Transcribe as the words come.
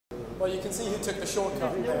Well, you can see who took the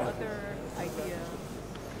shortcut There's no there. other idea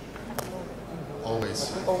at the moment.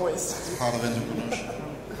 Always. Always. It's part of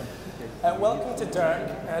entrepreneurship. Welcome to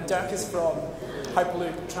Dirk. Dirk is from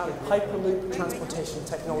Hyperloop Transportation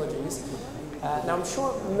Technologies. Now, I'm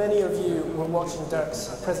sure many of you were watching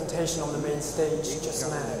Dirk's presentation on the main stage just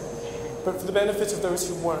now. But for the benefit of those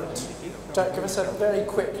who weren't, Dirk, give us a very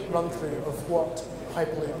quick run-through of what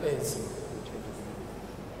Hyperloop is.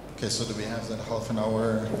 Okay, so do we have that half an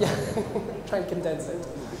hour? Yeah, try and condense it.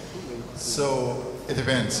 So it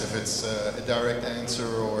depends if it's a direct answer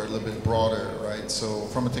or a little bit broader, right? So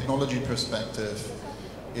from a technology perspective,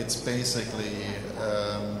 it's basically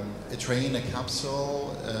a train, a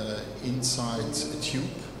capsule inside a tube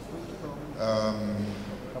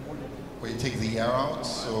where you take the air out.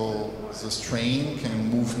 So this train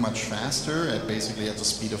can move much faster at basically at the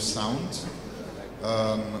speed of sound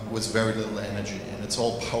with very little energy. And it's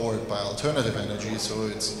all powered by alternative energy, so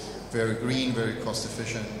it's very green, very cost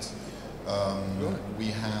efficient. We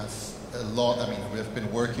have a lot, I mean, we have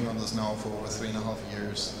been working on this now for over 3.5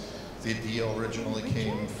 years. The idea originally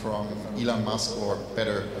came from Elon Musk, or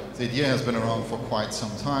better, the idea has been around for quite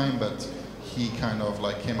some time, but he kind of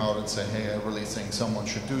like came out and said, hey, I really think someone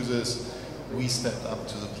should do this. We stepped up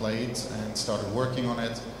to the plate and started working on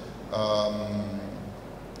it.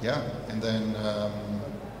 Yeah, and then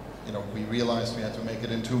you know, we realized we had to make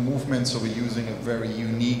it into a movement, so we're using a very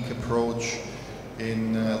unique approach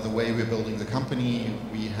in the way we're building the company.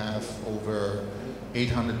 We have over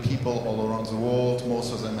 800 people all around the world.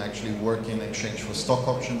 Most of them actually work in exchange for stock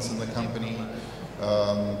options in the company.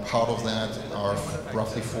 Part of that are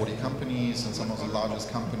roughly 40 companies and some of the largest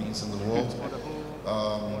companies in the world.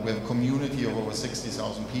 We have a community of over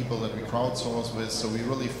 60,000 people that we crowdsource with, so we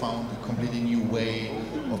really found a completely new way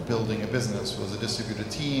of building a business with a distributed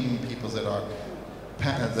team, people that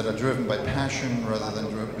are driven by passion rather than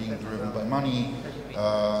being driven by money.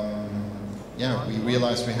 Yeah, we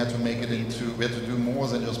realized we had to make it into, we had to do more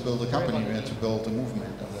than just build a company, we had to build a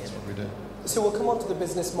movement, and that's what we did. So we'll come on to the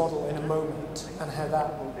business model in a moment and how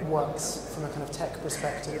that works from a kind of tech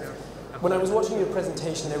perspective. When I was watching your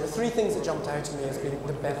presentation, there were 3 things that jumped out to me as being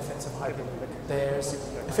the benefits of Hyperloop. There's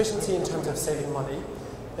efficiency in terms of saving money,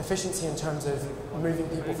 efficiency in terms of moving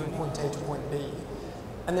people from point A to point B,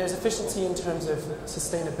 and there's efficiency in terms of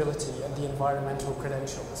sustainability and the environmental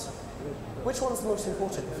credentials. Which one's the most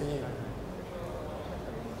important for you?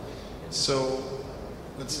 So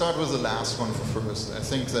let's start with the last one for first. I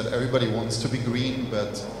think that everybody wants to be green,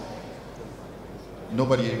 but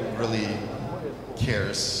nobody really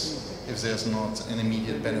cares if there's not an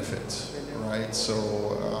immediate benefit, right?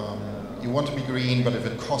 So you want to be green, but if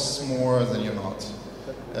it costs more, then you're not.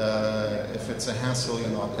 If it's a hassle, you're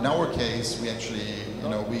not. In our case, we actually, you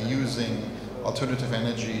know, we're using alternative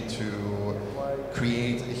energy to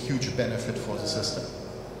create a huge benefit for the system,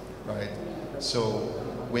 right? So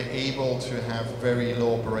we're able to have very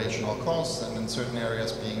low operational costs, and in certain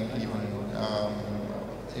areas being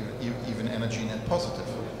even energy net positive.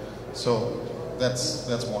 So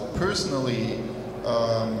that's one. Personally,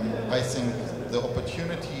 I think the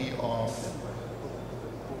opportunity of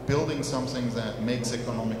building something that makes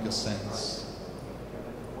economical sense,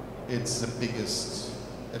 it's the biggest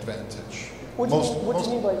advantage. What do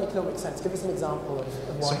you mean by economic sense? Give us an example of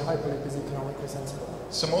why Hyperloop is economically sensible.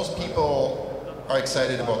 So most people are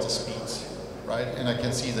excited about the speed, right? And I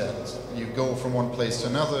can see that. You go from one place to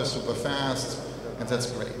another super fast, and that's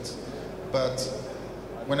great. But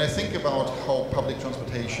when I think about how public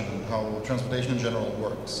transportation, how transportation in general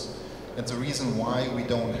works, and the reason why we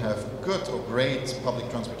don't have good or great public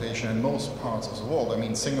transportation in most parts of the world. I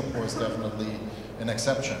mean, Singapore is definitely an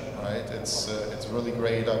exception, right? It's really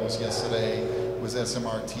great. I was yesterday with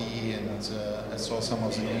SMRT and I saw some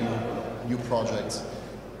of the new projects.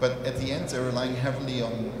 But at the end, they're relying heavily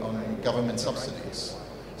on government subsidies.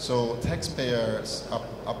 So taxpayers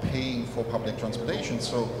are paying for public transportation.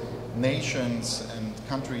 So nations and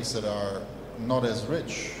countries that are not as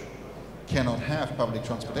rich cannot have public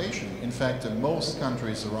transportation. In fact, in most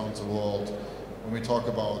countries around the world, when we talk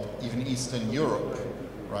about even Eastern Europe,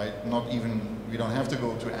 right, we don't have to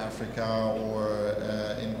go to Africa or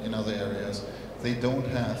in other areas, they don't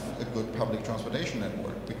have a good public transportation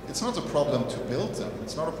network. It's not a problem to build them.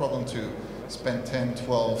 It's not a problem to spend 10,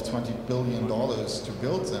 12, 20 billion dollars to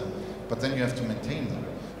build them, but then you have to maintain them.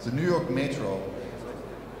 The New York Metro,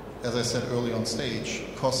 as I said early on stage,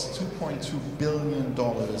 costs $2.2 billion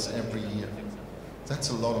every year. That's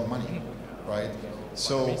a lot of money, right?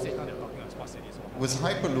 So with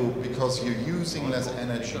Hyperloop, because you're using less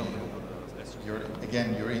energy,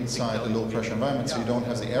 you're inside a low pressure environment, so you don't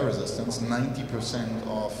have the air resistance. 90%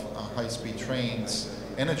 of high-speed trains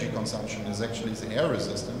energy consumption is actually the air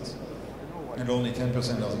resistance, and only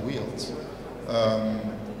 10% are the wheels.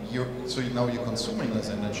 So now you're consuming less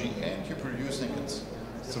energy and you're producing it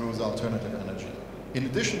through the alternative energy. In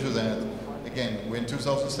addition to that, again, we're in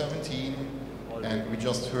 2017, and we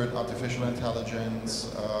just heard artificial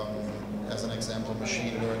intelligence, as an example,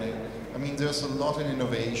 machine learning. I mean, there's a lot in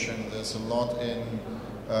innovation, there's a lot in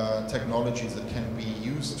technologies that can be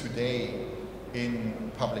used today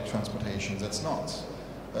in public transportation that's not.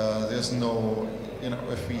 There's no,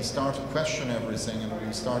 if we start to question everything and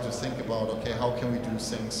we start to think about, okay, how can we do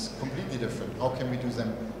things completely different? How can we do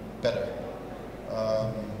them better?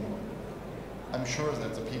 I'm sure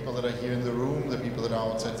that the people that are here in the room, the people that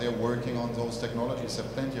are outside, they're working on those technologies, have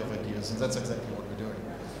plenty of ideas, and that's exactly what we're doing.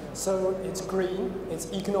 So it's green, it's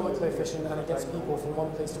economically efficient, and it gets people from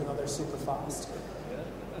one place to another super fast.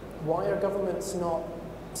 Why are governments not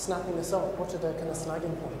snapping this up? What are their kind of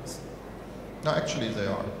snagging points? No, actually they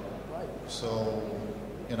are. Right. So,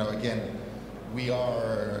 again, we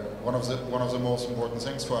are, one of the most important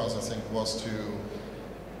things for us, I think, was to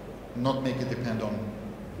not make it depend on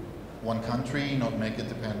one country, not make it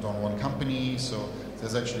depend on one company. So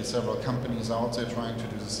there's actually several companies out there trying to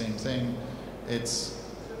do the same thing. It's,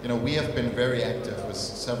 we have been very active with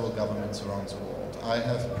several governments around the world. I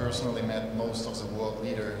have personally met most of the world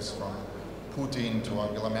leaders, from Putin to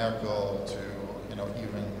Angela Merkel to,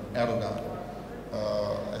 even Erdogan.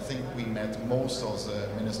 I think we met most of the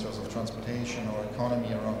ministers of transportation or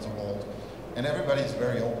economy around the world. And everybody is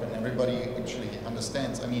very open. Everybody actually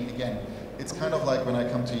understands. I mean, again, it's kind of like when I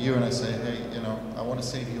come to you and I say, hey, I want to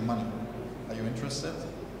save you money. Are you interested?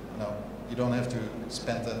 No. You don't have to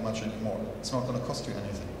spend that much anymore. It's not going to cost you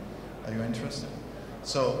anything. Are you interested?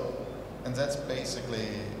 So, and that's basically,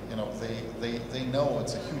 they know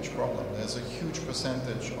it's a huge problem. There's a huge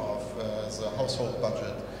percentage of the household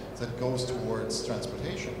budget that goes towards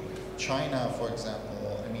transportation. China, for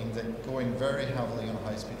example, I mean, they're going very heavily on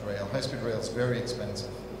high-speed rail. High-speed rail is very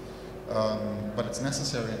expensive, but it's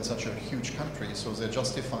necessary in such a huge country, so they're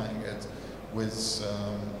justifying it with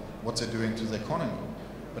what they're doing to the economy.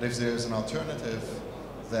 But if there's an alternative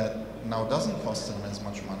that now doesn't cost them as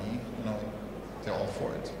much money, they're all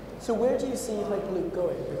for it. So where do you see Hyperloop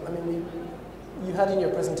going? I mean, you had in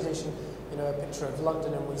your presentation, a picture of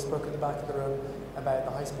London, and we spoke at the back of the room about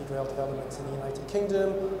the high-speed rail developments in the United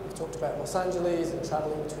Kingdom. We've talked about Los Angeles and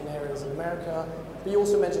traveling between areas in America. But you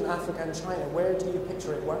also mentioned Africa and China. Where do you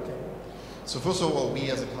picture it working? So first of all, we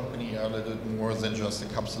as a company are a little bit more than just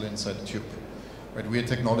a capsule inside a tube. Right? We're a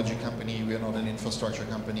technology company. We're not an infrastructure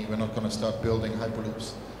company. We're not going to start building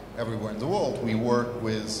Hyperloops everywhere in the world. We work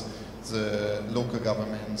with the local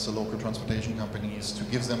governments, the local transportation companies, to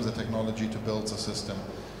give them the technology to build the system.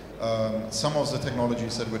 Some of the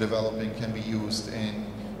technologies that we're developing can be used in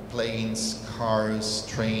planes, cars,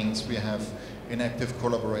 trains. We have an active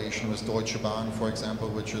collaboration with Deutsche Bahn, for example,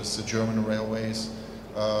 which is the German railways,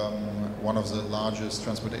 one of the largest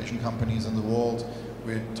transportation companies in the world.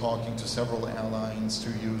 We're talking to several airlines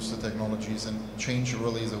to use the technologies and change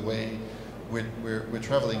really the way we're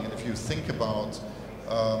traveling. And if you think about,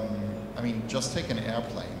 just take an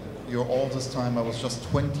airplane. All this time, I was just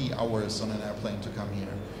 20 hours on an airplane to come here.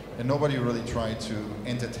 And nobody really tried to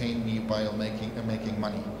entertain me by making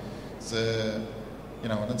money.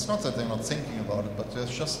 And it's not that they're not thinking about it, but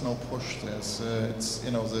there's just no push. There's,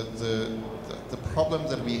 the problem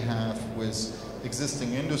that we have with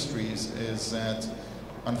existing industries is that,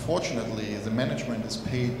 unfortunately, the management is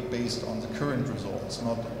paid based on the current results,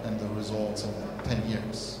 not on the results in 10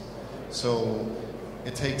 years. So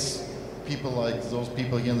it takes people like those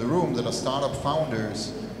people here in the room that are startup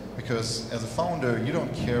founders, because as a founder, you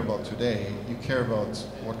don't care about today, you care about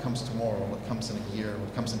what comes tomorrow, what comes in a year,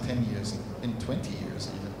 what comes in 10 years, in 20 years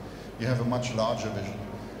even. You have a much larger vision.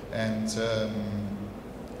 And,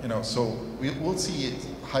 so we'll see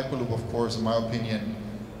Hyperloop, of course, in my opinion,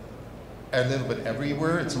 a little bit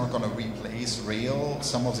everywhere. It's not going to replace rail.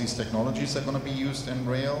 Some of these technologies are going to be used in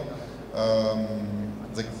rail.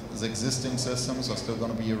 The existing systems are still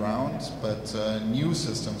going to be around, but new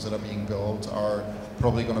systems that are being built are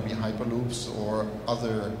probably going to be Hyperloops or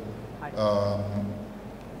other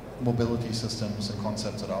mobility systems and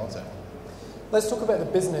concepts that are out there. Let's talk about the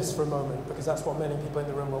business for a moment, because that's what many people in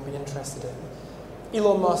the room will be interested in.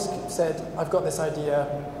 Elon Musk said, I've got this idea,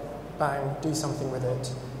 bang, do something with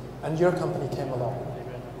it. And your company came along.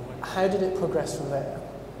 How did it progress from there?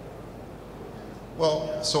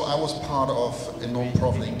 Well, so I was part of a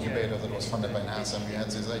non-profit incubator that was funded by NASA, and we had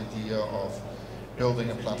this idea of building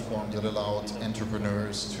a platform that allowed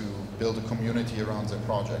entrepreneurs to build a community around their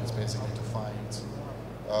projects, basically to find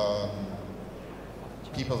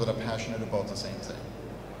people that are passionate about the same thing.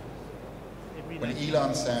 when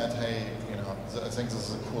Elon said, hey, you know, I think this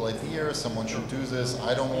is a cool idea, someone should do this,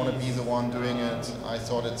 I don't want to be the one doing it, I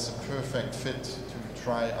thought it's a perfect fit to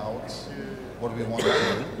try out what we want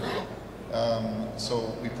to do.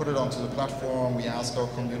 So we put it onto the platform, we asked our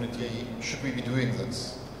community, should we be doing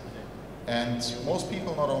this? And most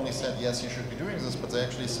people not only said, yes, you should be doing this, but they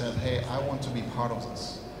actually said, hey, I want to be part of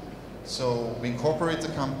this. So we incorporate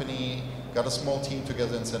the company, got a small team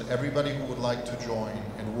together and said, everybody who would like to join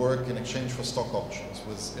and work in exchange for stock options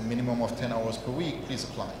with a minimum of 10 hours per week, please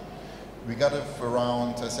apply. We got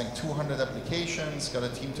around, I think, 200 applications, got a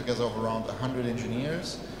team together of around 100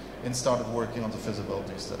 engineers, and started working on the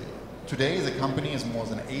feasibility study. Today, the company is more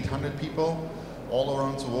than 800 people all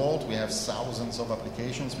around the world. We have thousands of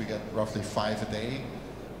applications. We get roughly 5 a day,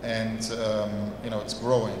 and you know, it's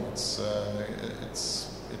growing.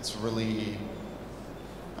 It's really,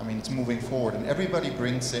 I mean, it's moving forward, and everybody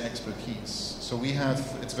brings their expertise. So we have,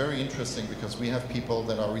 it's very interesting because we have people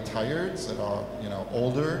that are retired, that are, you know,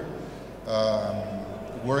 older,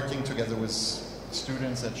 working together with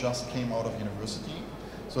students that just came out of university.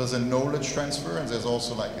 So there's a knowledge transfer, and there's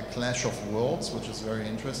also like a clash of worlds, which is very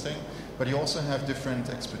interesting. But you also have different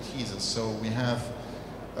expertises. So we have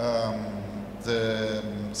the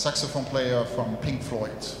saxophone player from Pink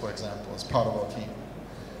Floyd, for example, as part of our team.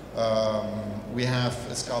 We have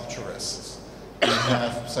a sculpturist, we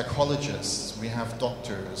have psychologists, we have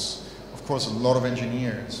doctors, of course a lot of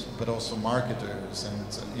engineers, but also marketers,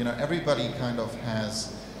 and you know, everybody kind of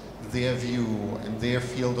has their view and their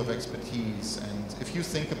field of expertise. And if you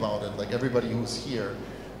think about it, like everybody who's here,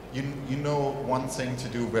 you know one thing to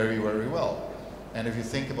do very, very well. And if you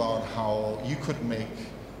think about how you could make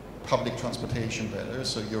public transportation better,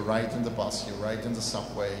 so you're right in the bus, you're right in the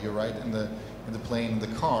subway, you're right in the plane, in the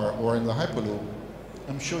car, or in the Hyperloop,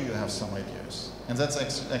 I'm sure you have some ideas. And that's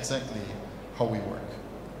exactly how we work.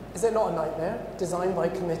 Is it not a nightmare? Designed by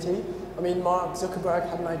committee? I mean, Mark Zuckerberg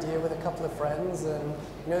had an idea with a couple of friends, and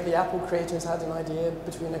you know, the Apple creators had an idea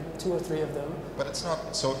between 2 or 3 of them. But it's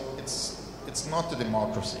not, so it's not a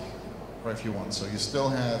democracy, right, if you want. So you still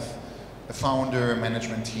have a founder, a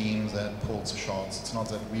management team that pulls the shots. It's not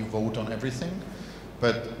that we vote on everything,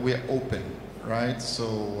 but we're open, right?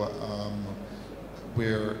 So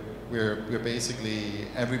we're basically,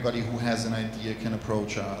 everybody who has an idea can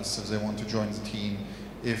approach us if they want to join the team.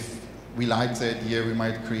 If we like the idea, we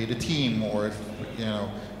might create a team, or if, you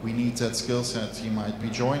know, we need that skill set, you might be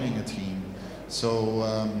joining a team. So,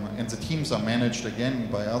 and the teams are managed again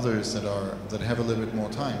by others that have a little bit more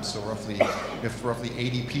time. So we have roughly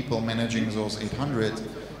 80 people managing those 800.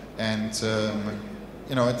 And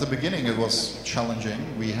you know, at the beginning it was challenging.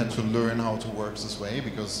 We had to learn how to work this way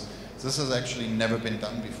because this has actually never been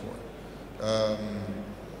done before.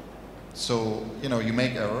 So, you know, you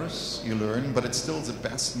make errors, you learn, but it's still the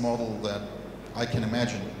best model that I can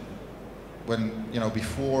imagine. When, you know,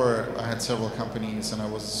 before I had several companies and I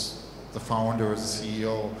was the founder or the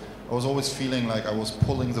CEO, I was always feeling like I was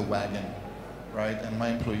pulling the wagon, right? And my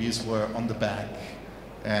employees were on the back,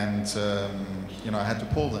 and you know, I had to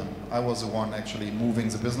pull them. I was the one actually moving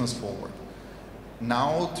the business forward.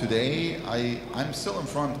 Now, today, I'm still in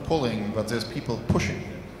front pulling, but there's people pushing.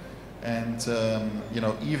 And you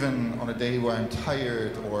know, even on a day where I'm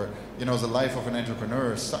tired, or you know, the life of an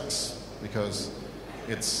entrepreneur sucks because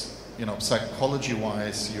it's, you know,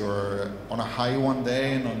 psychology-wise, you're on a high one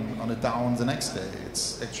day and on a down the next day.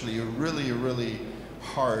 It's actually really, really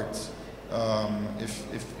hard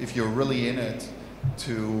if you're really in it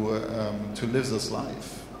to live this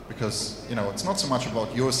life, because you know, it's not so much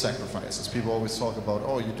about your sacrifices. People always talk about,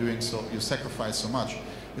 oh, you sacrifice so much.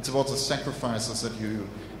 It's about the sacrifices that you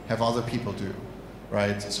have other people do,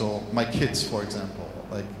 right? So my kids, for example,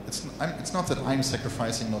 like it's not that I'm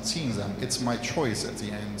sacrificing not seeing them. It's my choice at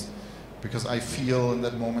the end, because I feel in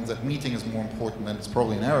that moment that meeting is more important, and it's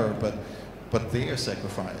probably an error, but their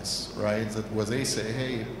sacrifice, right? That where they say,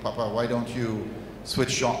 hey, Papa, why don't you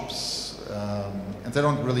switch jobs? And they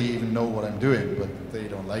don't really even know what I'm doing, but they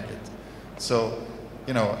don't like it. So,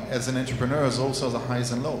 you know, as an entrepreneur, there's also the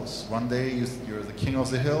highs and lows. One day you're the king of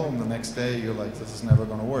the hill, and the next day you're like, this is never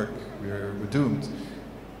going to work. We're doomed.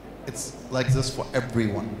 It's like this for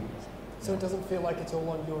everyone. So it doesn't feel like it's all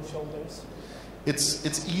on your shoulders?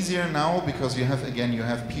 It's easier now because you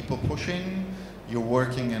have people pushing. You're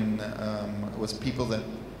working with people that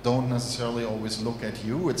don't necessarily always look at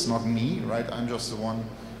you. It's not me, right? I'm just the one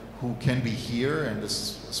who can be here and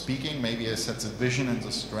is speaking. Maybe I set the vision and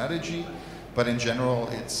the strategy, but in general,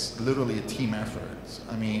 it's literally a team effort.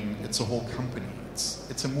 I mean, it's a whole company.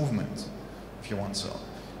 It's a movement, if you want so.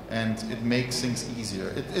 And it makes things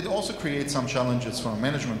easier. It also creates some challenges from a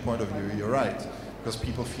management point of view, you're right, because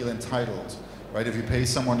people feel entitled. right? If you pay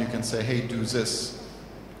someone, you can say, hey, do this.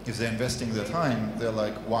 If they're investing their time, they're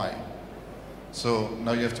like, why? So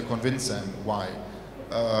now you have to convince them why.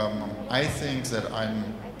 I think that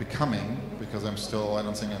I'm becoming, because I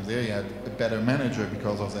don't think I'm there yet, a better manager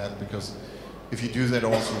because of that, because if you do that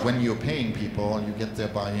also when you're paying people and you get their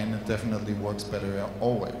buy-in, it definitely works better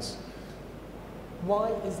always.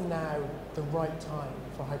 Why is now the right time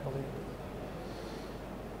for Hyperloop?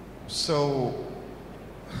 So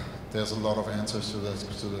there's a lot of answers to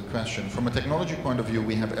the question. From a technology point of view,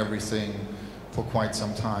 we have everything for quite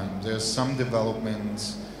some time. There's some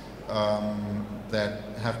developments that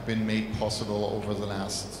have been made possible over the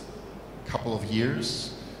last couple of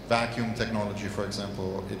years. Vacuum technology, for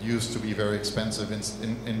example, it used to be very expensive.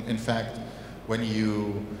 In fact, when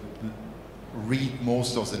you read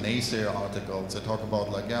most of the naysayer articles, they talk about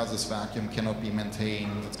like, yeah, this vacuum cannot be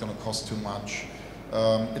maintained, it's going to cost too much.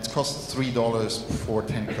 It costs $3 for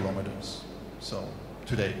 10 kilometers, so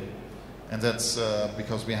today. And that's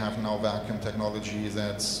because we have now vacuum technology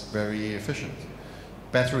that's very efficient.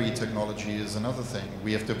 Battery technology is another thing.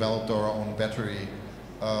 We have developed our own battery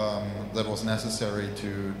that was necessary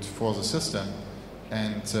for the system.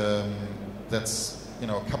 And that's,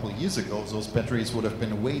 a couple of years ago, those batteries would have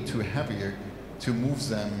been way too heavier to move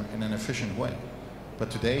them in an efficient way. But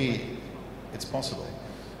today, it's possible.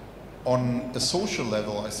 On a social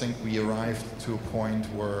level, I think we arrived to a point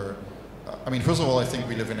where, first of all, I think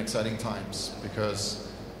we live in exciting times because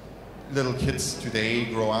little kids today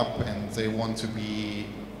grow up and they want to be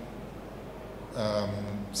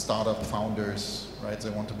startup founders, right? They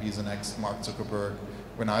want to be the next Mark Zuckerberg.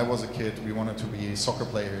 When I was a kid, we wanted to be soccer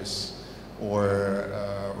players or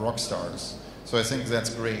rock stars. So I think that's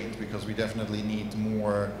great because we definitely need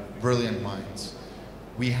more brilliant minds.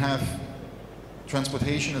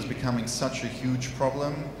 Transportation is becoming such a huge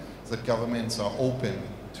problem that governments are open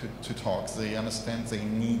to talk. They understand they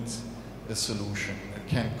need a solution. It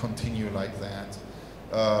can't continue like that.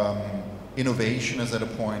 Innovation is at a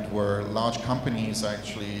point where large companies are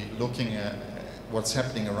actually looking at what's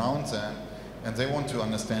happening around them, and they want to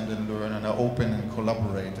understand and learn and are open and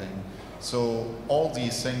collaborating. So all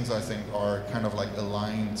these things, I think, are kind of like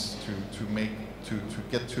aligned to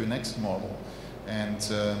get to a next model. And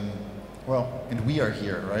and we are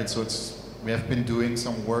here, right? So we have been doing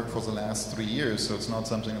some work for the last 3 years, so it's not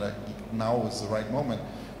something like now is the right moment,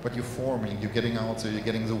 but you're forming, you're getting out there, you're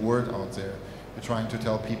getting the word out there. You're trying to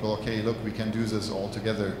tell people, okay, look, we can do this all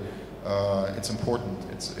together. It's important,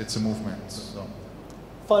 it's a movement. So.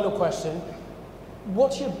 Final question.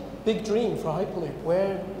 What's your big dream for Hyperloop?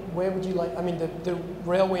 Where would you like, the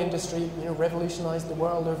railway industry, revolutionized the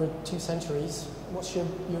world over 2 centuries. What's your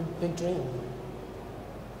big dream?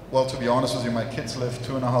 Well, to be honest with you, my kids live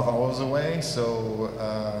 2.5 hours away, so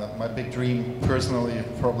my big dream personally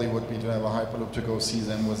probably would be to have a Hyperloop to go see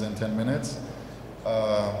them within 10 minutes.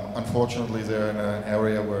 Unfortunately, they're in an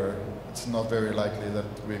area where it's not very likely that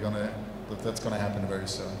that's gonna happen very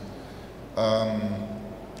soon.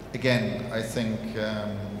 Again, I think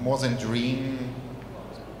more than dream,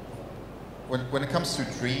 when it comes to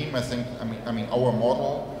dream, I think, our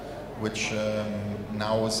model, which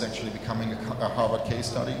now is actually becoming a Harvard case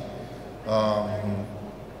study,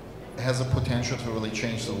 has a potential to really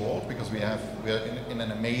change the world because we are in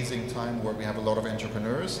an amazing time where we have a lot of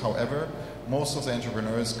entrepreneurs. However, most of the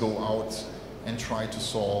entrepreneurs go out and try to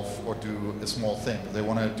solve or do a small thing. They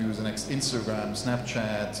want to do the next Instagram,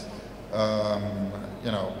 Snapchat,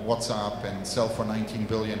 WhatsApp, and sell for 19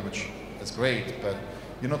 billion, which is great, but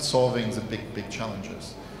you're not solving the big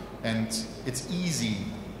challenges. And it's easy,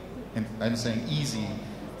 and I'm saying easy,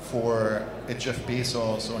 for a Jeff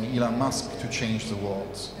Bezos or an Elon Musk to change the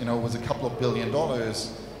world. With a couple of $1 billion,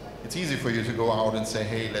 it's easy for you to go out and say,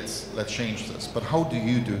 hey, let's change this. But how do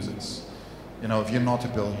you do this? If you're not a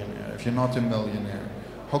billionaire, if you're not a millionaire,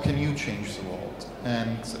 how can you change the world?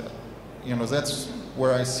 And that's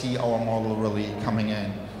where I see our model really coming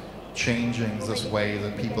in, changing this way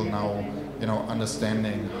that people now,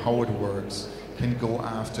 understanding how it works, can go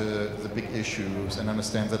after the big issues and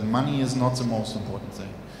understand that money is not the most important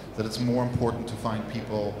thing, that it's more important to find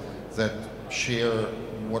people that share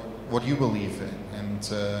what you believe in,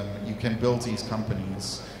 and you can build these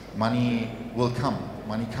companies. Money will come.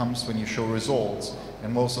 Money comes when you show results,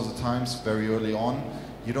 and most of the times, very early on,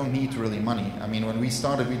 you don't need really money. When we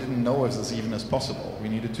started, we didn't know if this even is possible. We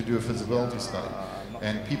needed to do a feasibility study,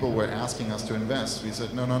 and people were asking us to invest. We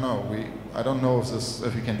said, no, I don't know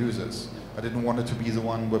if we can do this. I didn't want it to be the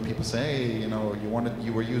one where people say, hey,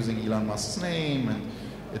 you were using Elon Musk's name, and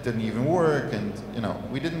it didn't even work, and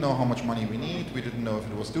we didn't know how much money we need, we didn't know if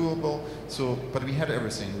it was doable. So, but we had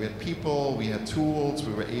everything. We had people, we had tools,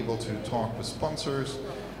 we were able to talk with sponsors,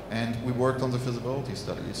 and we worked on the feasibility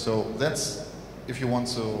study. So that's, if you want,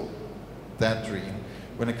 so that dream.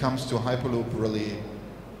 When it comes to Hyperloop, really,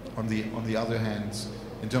 on the other hand,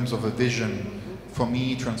 in terms of a vision, for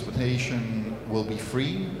me, transportation will be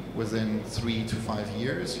free within 3 to 5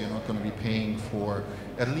 years. You're not going to be paying for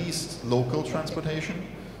at least local transportation.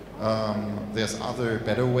 There's other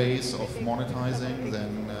better ways of monetizing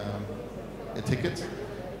than a ticket,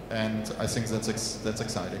 and I think that's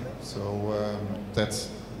exciting. So that's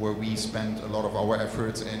where we spend a lot of our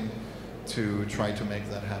efforts in to try to make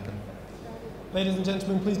that happen. Ladies and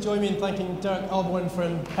gentlemen, please join me in thanking Dirk Ahlborn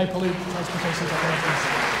from Hyperloop Transportation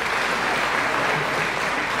Technologies.